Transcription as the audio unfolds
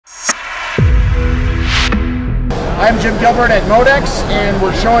I'm Jim Gilbert at Modex, and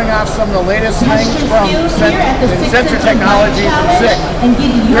we're showing off some of the latest things from sensor technologies from SICK.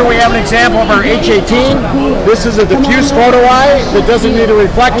 Here we have an example of our H18. This is a diffuse photo eye that doesn't need a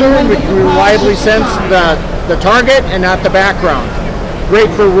reflector. We can reliably sense the target and not the background. Great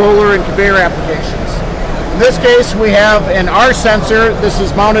for roller and conveyor applications. In this case, we have an RRZ sensor. This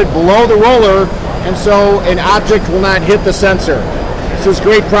is mounted below the roller, and so an object will not hit the sensor. This is a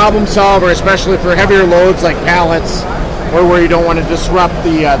great problem solver, especially for heavier loads like pallets, or where you don't want to disrupt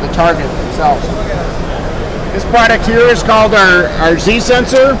the target itself. This product here is called our RRZ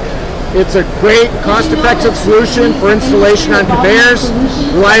Sensor. It's a great, cost-effective solution for installation on conveyors.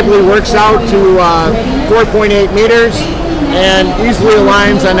 Reliably works out to 4.8 meters and easily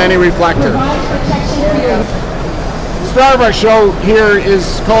aligns on any reflector. The star of our show here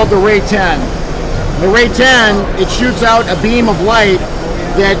is called the RateN. The RateN, it shoots out a beam of light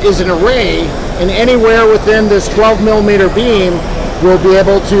that is an array, and anywhere within this 12 millimeter beam will be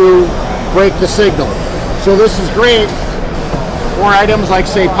able to break the signal. So this is great for items like,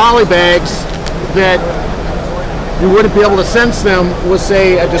 say, polybags that you wouldn't be able to sense them with,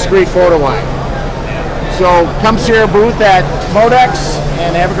 say, a discrete photo eye. So come see our booth at Modex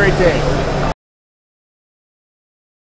and have a great day.